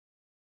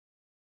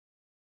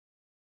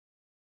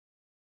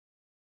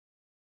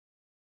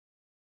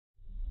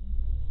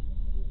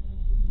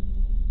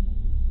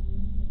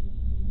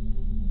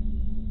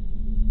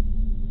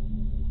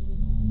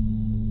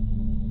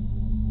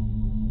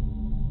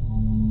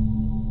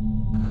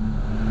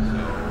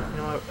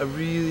I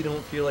really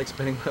don't feel like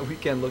spending my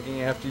weekend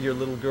looking after your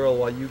little girl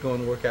while you go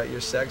and work out your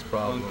sex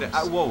problems.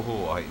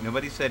 Whoa.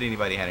 Nobody said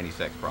anybody had any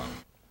sex problems.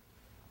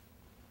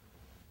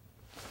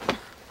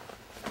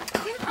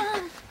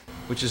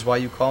 Which is why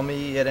you call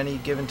me at any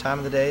given time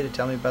of the day to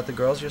tell me about the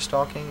girls you're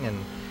stalking and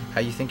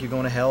how you think you're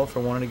going to hell for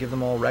wanting to give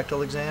them all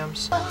rectal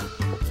exams? I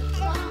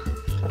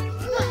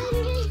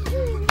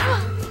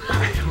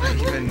don't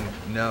even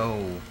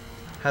know.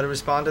 How to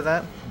respond to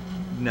that?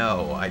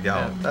 No, I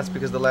don't. Yeah, that's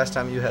because the last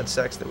time you had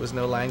sex there was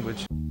no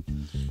language.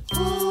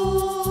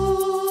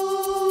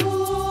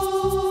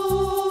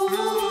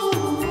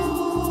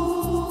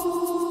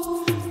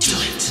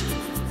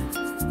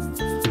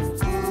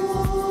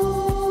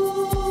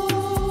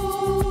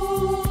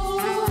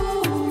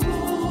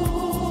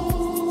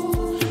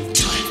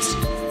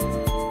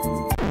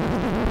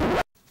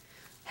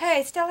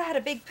 Hey, Stella had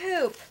a big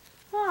poop.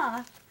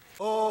 Huh.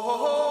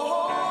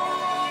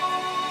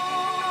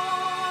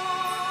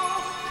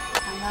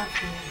 I love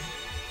you.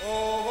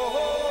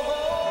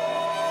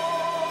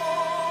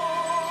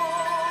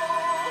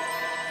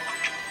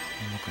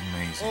 You look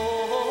amazing.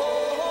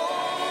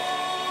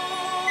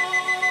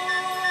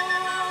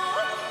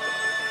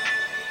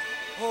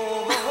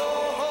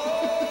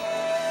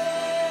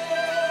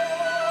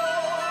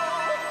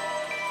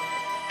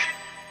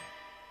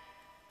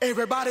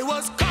 Everybody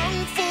was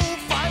kung fu